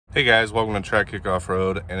Hey guys, welcome to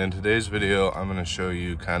Trackickoffroad, and in today's video I'm going to show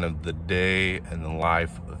you kind of the day and the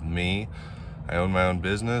life of me. I own my own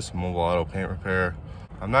business, mobile auto paint repair.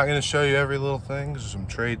 I'm not going to show you every little thing, there's some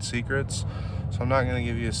trade secrets, so I'm not going to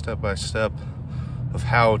give you a step-by-step of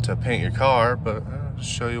how to paint your car, but I'll just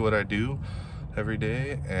show you what I do every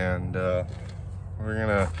day. And we're going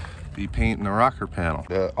to be painting the rocker panel.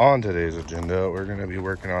 On today's agenda, we're going to be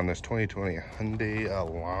working on this 2020 Hyundai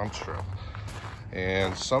Elantra.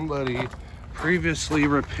 And somebody previously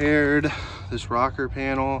repaired this rocker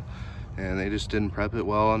panel and they just didn't prep it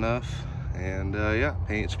well enough, and yeah,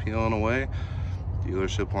 paint's peeling away.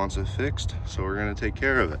 Dealership wants it fixed, so we're going to take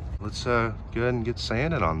care of it. Let's go ahead and get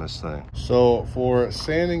sanded on this thing. So for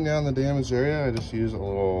sanding down the damaged area, I just use a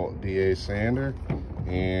little DA sander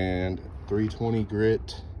and 320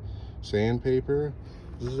 grit sandpaper.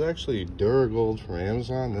 This is actually Duragold from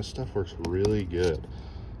Amazon. This stuff works really good.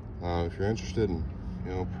 If you're interested in,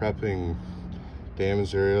 prepping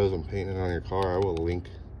damaged areas and painting it on your car, I will link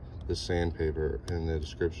this sandpaper in the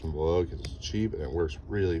description below because it's cheap and it works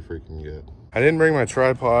really freaking good. I didn't bring my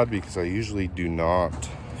tripod because I usually do not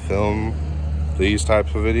film these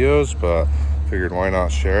types of videos, but figured why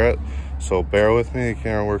not share it. So bear with me, the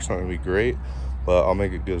camera work's not gonna be great, but I'll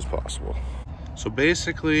make it good as possible. So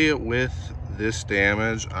basically with this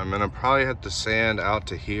damage, I'm gonna probably have to sand out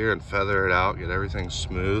to here and feather it out, get everything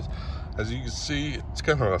smooth. As you can see, it's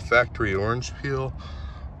kind of a factory orange peel.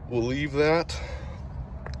 We'll leave that,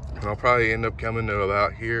 and I'll probably end up coming to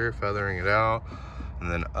about here, feathering it out,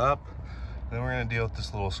 and then up. And then we're gonna deal with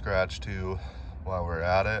this little scratch too while we're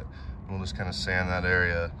at it. And we'll just kind of sand that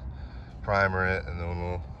area, primer it, and then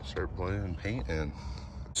we'll start playing paint in.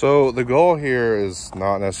 So the goal here is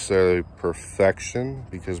not necessarily perfection,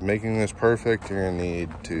 because making this perfect, you're gonna need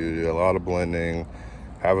to do a lot of blending,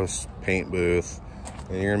 have a paint booth,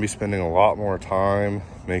 and you're gonna be spending a lot more time,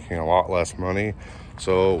 making a lot less money.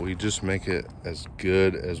 So we just make it as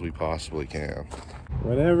good as we possibly can.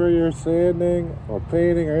 Whenever you're sanding or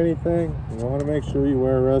painting or anything, you wanna make sure you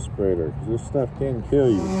wear a respirator, because this stuff can kill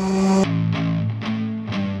you.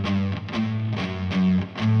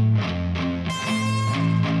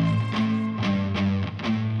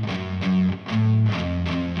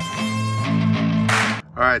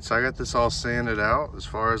 All right, so I got this all sanded out as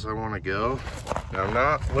far as I want to go. Now I'm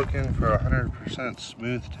not looking for 100%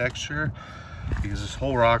 smooth texture because this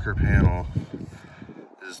whole rocker panel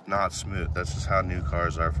is not smooth. That's just how new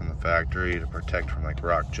cars are from the factory, to protect from like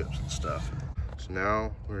rock chips and stuff. So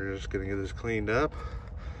now we're just gonna get this cleaned up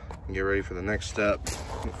and get ready for the next step.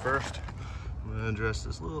 But first, I'm gonna address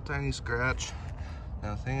this little tiny scratch.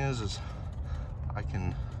 Now the thing is I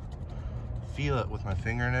can feel it with my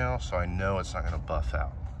fingernail, so I know it's not going to buff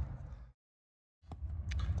out.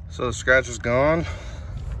 So the scratch is gone.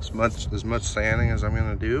 As much sanding as I'm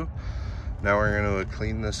going to do. Now we're going to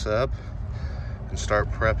clean this up and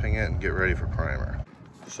start prepping it and get ready for primer.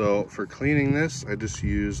 So for cleaning this, I just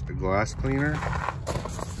use a glass cleaner.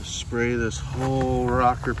 Just spray this whole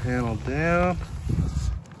rocker panel down.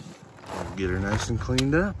 Get her nice and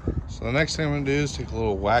cleaned up. So the next thing I'm going to do is take a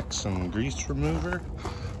little wax and grease remover.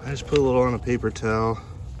 I just put a little on a paper towel.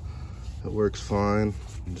 That works fine.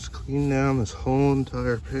 And just clean down this whole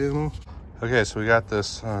entire panel. Okay, so we got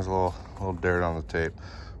this. There's a little dirt on the tape.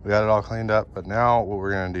 We got it all cleaned up, but now what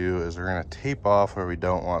we're gonna do is we're gonna tape off where we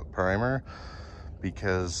don't want primer,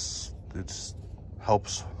 because it just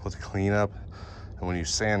helps with cleanup. And when you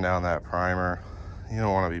sand down that primer, you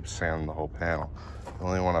don't want to be sanding the whole panel. You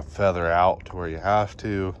only want to feather out to where you have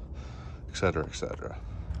to, etc., etc.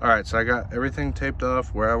 All right, so I got everything taped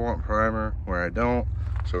off where I want primer, where I don't.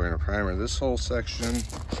 So we're gonna primer this whole section,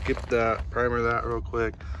 skip that, primer that real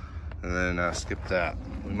quick, and then skip that.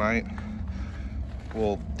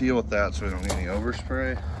 We'll deal with that so we don't need any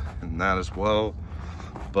overspray, and that as well.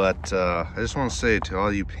 But I just wanna say to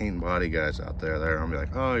all you paint and body guys out there, they're gonna be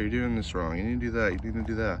like, oh, you're doing this wrong, you need to do that, you need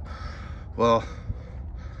to do that. Well,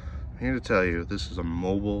 I'm here to tell you, this is a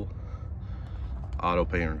mobile auto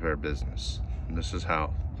paint repair business. And this is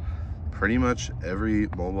how pretty much every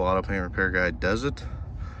mobile auto paint repair guy does it.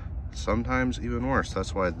 Sometimes even worse.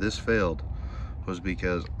 That's why this failed, was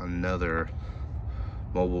because another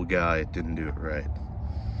mobile guy didn't do it right.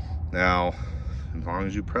 Now, as long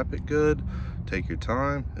as you prep it good, take your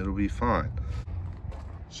time, it'll be fine.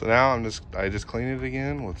 So now I just cleaned it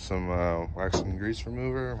again with some wax and grease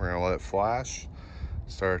remover. We're gonna let it flash,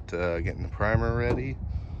 start getting the primer ready,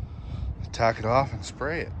 tack it off and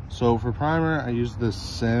spray it. So for primer, I use this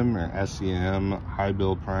SEM or SEM high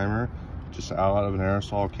build primer, just out of an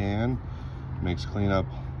aerosol can. Makes cleanup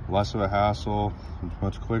less of a hassle,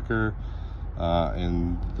 much quicker.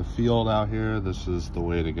 In the field out here, this is the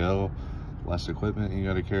way to go. Less equipment you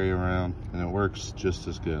got to carry around, and it works just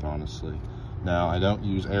as good, honestly. Now, I don't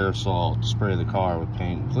use aerosol to spray the car with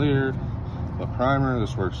paint and clear, but primer,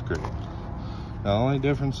 this works great. Now, the only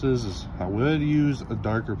difference is I would use a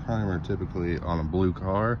darker primer typically on a blue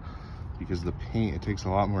car, because the paint, it takes a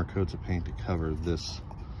lot more coats of paint to cover this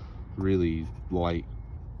really light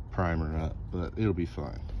primer up, but it'll be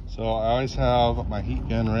fine. So I always have my heat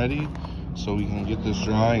gun ready so we can get this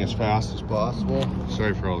drying as fast as possible.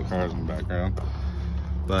 Sorry for all the cars in the background.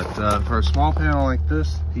 But for a small panel like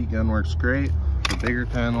this, heat gun works great. For bigger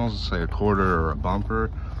panels, say a quarter or a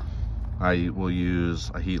bumper, I will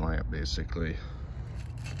use a heat lamp basically.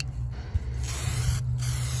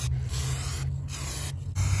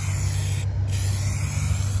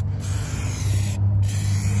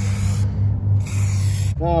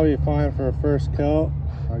 That'll be fine for a first coat.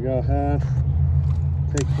 I'll go ahead,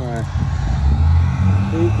 take my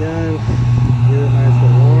heat gun, get it nice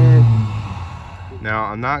and warm. Now,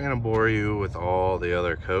 I'm not gonna bore you with all the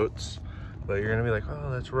other coats, but you're gonna be like,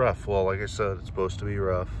 oh, that's rough. Well, like I said, it's supposed to be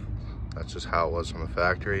rough. That's just how it was from the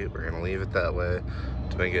factory. We're gonna leave it that way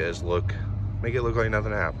to make it look like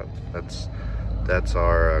nothing happened. That's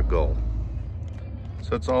our goal.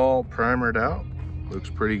 So it's all primered out, looks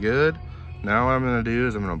pretty good. Now what I'm gonna do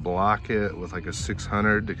is I'm gonna block it with like a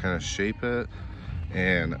 600 to kind of shape it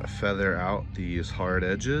and feather out these hard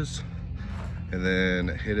edges, and then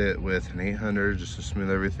hit it with an 800 just to smooth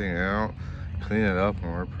everything out, clean it up,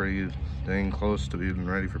 and we're pretty dang close to being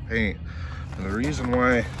ready for paint. And the reason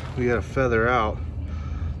why we gotta feather out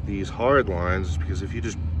these hard lines is because if you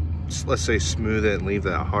just, let's say, smooth it and leave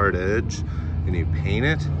that hard edge and you paint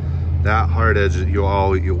it, that hard edge, you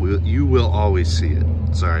will always see it.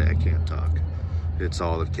 Sorry, I can't talk. It's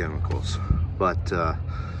all the chemicals. But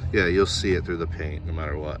yeah, you'll see it through the paint no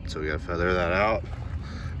matter what. So we gotta feather that out.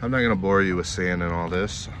 I'm not gonna bore you with sanding all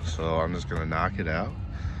this, so I'm just gonna knock it out,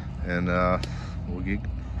 and we'll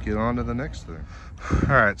get on to the next thing.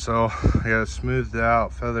 All right, so I got it smoothed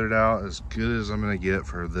out, feathered out as good as I'm gonna get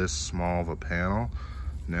for this small of a panel.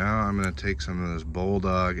 Now I'm gonna take some of this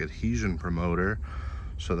Bulldog adhesion promoter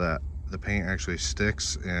so that the paint actually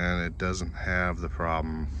sticks and it doesn't have the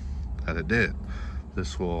problem that it did.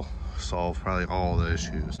 This will solve probably all the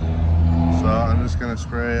issues. So I'm just gonna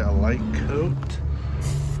spray a light coat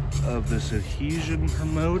of this adhesion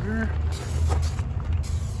promoter.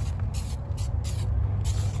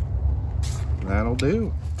 That'll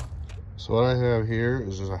do. So what I have here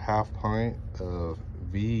is just a half pint of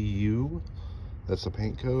VU. That's the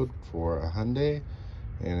paint code for a Hyundai,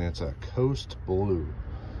 and it's a Coast Blue.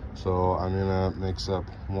 So I'm gonna mix up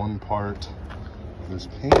 1 part of this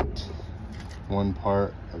paint, 1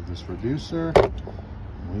 part of this reducer.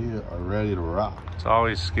 We are ready to rock. It's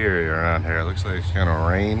always scary around here. It looks like it's gonna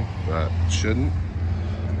rain, but it shouldn't.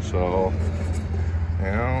 So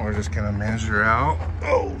now we're just gonna measure out.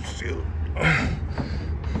 Oh shoot.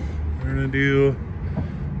 We're gonna go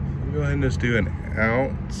ahead and just do an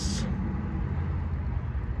ounce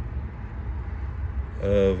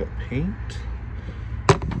of paint.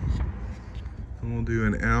 And we'll do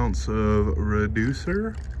an ounce of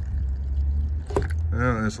reducer.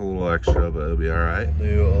 That's a little extra, but it'll be all right.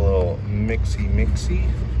 Do a little mixy.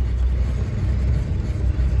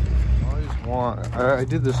 I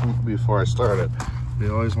did this before I started.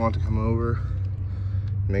 You always want to come over,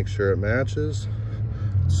 make sure it matches.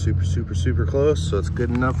 It's super close, so it's good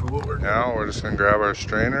enough for what we're doing. Now we're just gonna grab our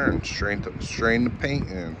strainer and strain the paint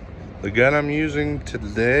in. The gun I'm using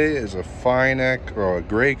today is a Finex, or a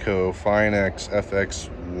Graco Finex FX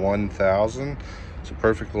 1000. It's a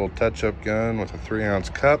perfect little touch-up gun with a 3-ounce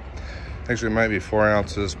cup. Actually, it might be 4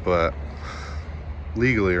 ounces, but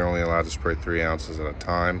legally you're only allowed to spray 3 ounces at a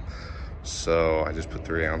time. So I just put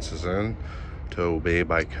 3 ounces in to obey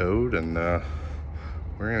by code, and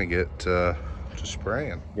we're gonna get to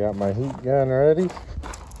spraying. Got my heat gun ready.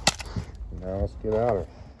 Now let's get at it.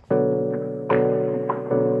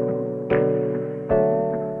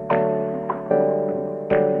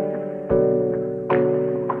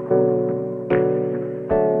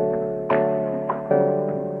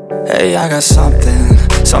 Hey, I got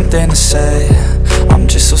something to say. I'm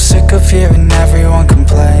just so sick of hearing everyone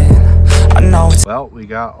complain. I know it's... Well, we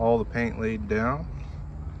got all the paint laid down.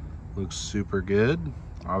 Looks super good.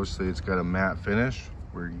 Obviously, it's got a matte finish.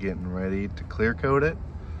 We're getting ready to clear coat it.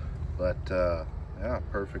 But yeah,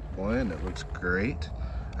 perfect blend. It looks great.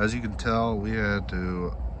 As you can tell, we had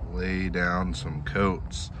to lay down some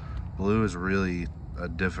coats. Blue is really a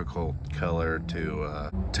difficult color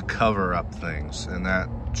to cover up things, and that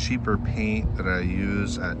cheaper paint that I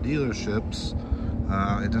use at dealerships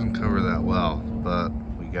It doesn't cover that well, but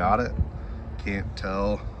we got it. Can't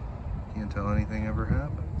tell anything ever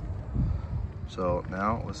happened. So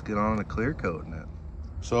now let's get on to clear coating it.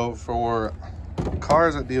 So for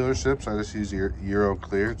cars at dealerships, I just use Euro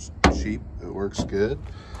Clear. It's cheap, it works good.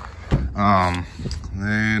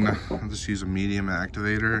 Then I'll just use a medium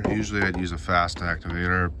activator. Usually I'd use a fast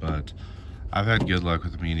activator, but I've had good luck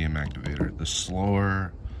with the medium activator. The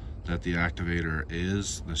slower that the activator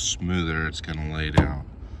is, the smoother it's gonna lay down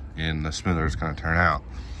and the smoother it's gonna turn out.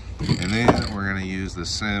 And then we're gonna use the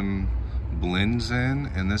Sim BLENDZ,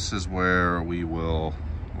 and this is where we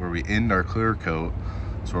end our clear coat.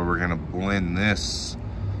 So we're gonna blend this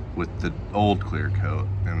with the old clear coat,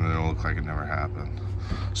 and then it'll look like it never happened.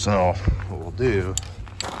 So what we'll do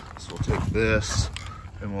is we'll take this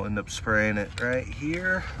and we'll end up spraying it right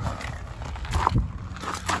here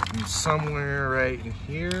and somewhere right in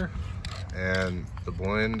here, and the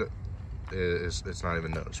blend it's not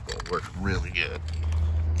even noticeable. It works really good.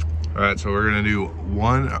 All right, so we're gonna do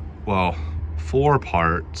 4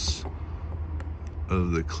 parts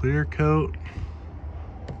of the clear coat.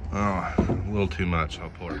 Oh, a little too much, I'll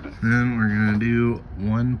pour it back. Then we're gonna do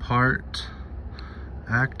 1 part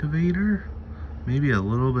activator, maybe a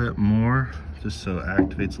little bit more, just so it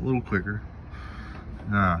activates a little quicker.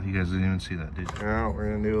 Ah, you guys didn't even see that, did you? Now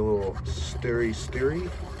we're gonna do a little stirry.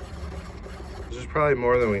 This is probably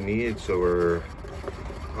more than we need, so we're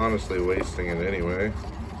honestly wasting it anyway.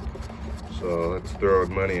 So that's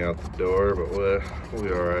throwing money out the door, but we'll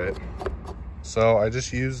be all right. So I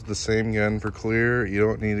just used the same gun for clear. You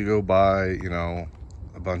don't need to go buy, you know,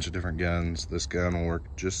 a bunch of different guns. This gun will work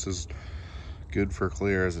just as good for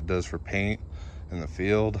clear as it does for paint in the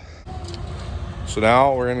field. So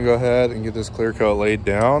now we're gonna go ahead and get this clear coat laid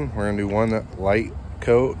down. We're gonna do 1 light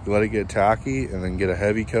coat, let it get tacky, and then get a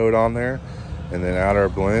heavy coat on there, and then add our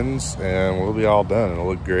blends, and we'll be all done. It'll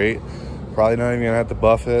look great. Probably not even gonna have to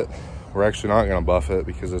buff it. We're actually not gonna buff it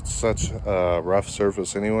because it's such a rough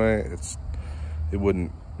surface anyway. It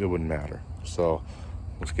wouldn't matter. So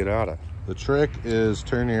let's get at it. The trick is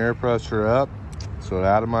turn your air pressure up so it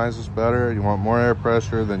atomizes better. You want more air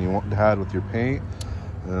pressure than you had with your paint,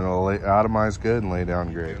 and it'll atomize good and lay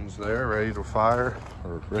down great. It's there, ready to fire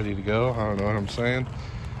or ready to go. I don't know what I'm saying.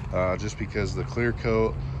 Just because the clear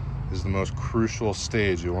coat is the most crucial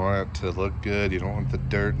stage. You want it to look good. You don't want the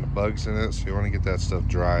dirt and the bugs in it, so you want to get that stuff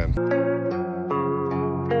drying.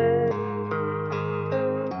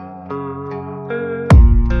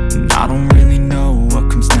 I don't really know what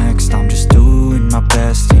comes next. I'm just doing my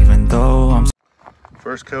best, even though I'm...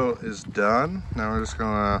 First coat is done. Now we're just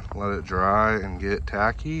gonna let it dry and get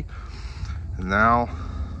tacky. And now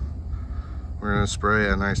we're gonna spray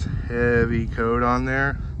a nice heavy coat on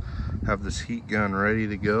there. Have this heat gun ready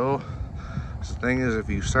to go. So the thing is, if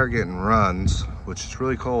you start getting runs, which it's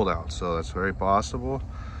really cold out, so that's very possible.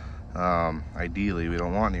 Ideally, we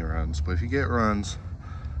don't want any runs, but if you get runs,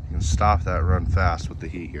 you can stop that run fast with the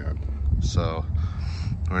heat gun. So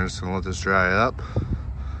we're just gonna let this dry up,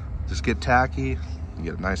 just get tacky,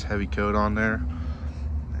 get a nice heavy coat on there,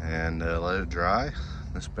 and let it dry.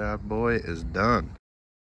 This bad boy is done.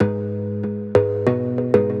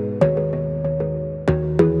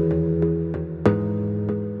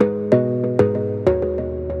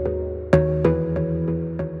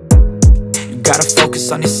 You gotta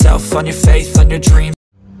focus on yourself, on your faith, on your dreams.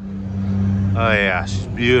 Oh yeah, she's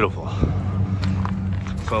beautiful.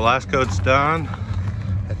 So last coat's done.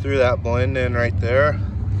 I threw that blend in right there.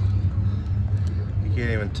 You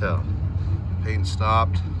can't even tell. Paint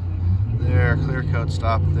stopped there, clear coat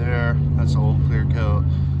stopped there. That's old clear coat.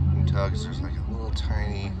 You can tell because there's like a little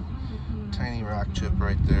tiny rock chip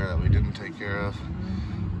right there that we didn't take care of.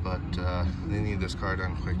 But they need this car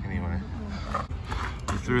done quick anyway.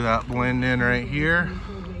 We threw that blend in right here.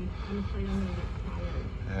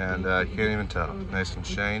 And you can't even tell. Nice and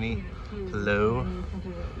shiny. Hello.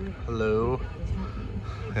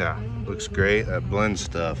 Yeah, looks great. That blend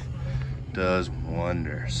stuff does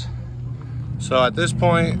wonders. So at this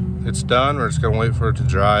point, it's done. We're just gonna wait for it to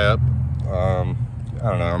dry up. I don't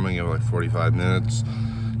know, I'm gonna give it like 45 minutes.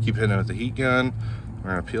 Keep hitting it with the heat gun.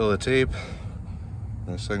 We're gonna peel the tape.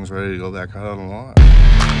 This thing's ready to go back out on the lot.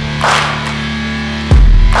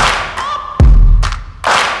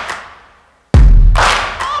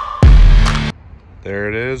 There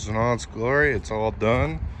it is in all its glory. It's all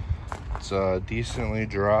done. It's decently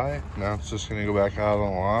dry. Now it's just gonna go back out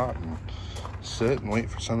on the lot and sit and wait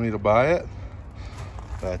for somebody to buy it.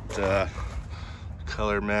 But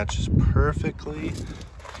color matches perfectly.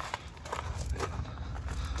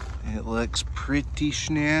 It looks pretty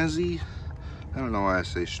snazzy. I don't know why I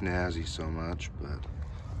say snazzy so much, but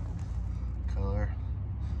color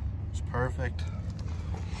perfect.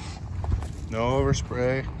 No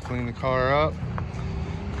overspray. Clean the car up.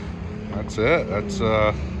 That's it. That's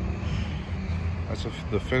the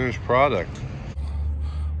finished product.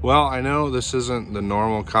 Well, I know this isn't the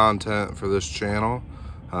normal content for this channel.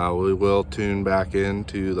 We will tune back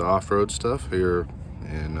into the off-road stuff here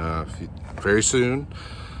in very soon.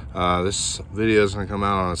 This video is going to come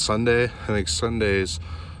out on a Sunday. I think Sundays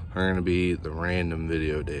are going to be the random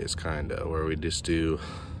video days, kind of, where we just do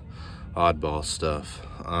oddball stuff.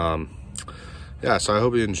 Yeah, so I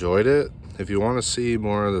hope you enjoyed it. If you want to see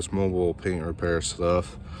more of this mobile paint repair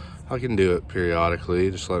stuff, I can do it periodically.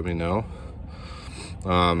 Just let me know.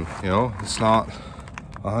 You know, it's not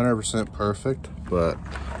 100% perfect, but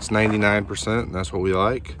it's 99%, and that's what we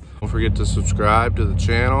like. Don't forget to subscribe to the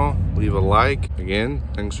channel, leave a like. Again,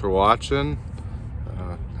 thanks for watching.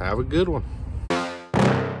 Have a good one.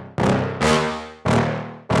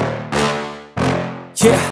 Yeah.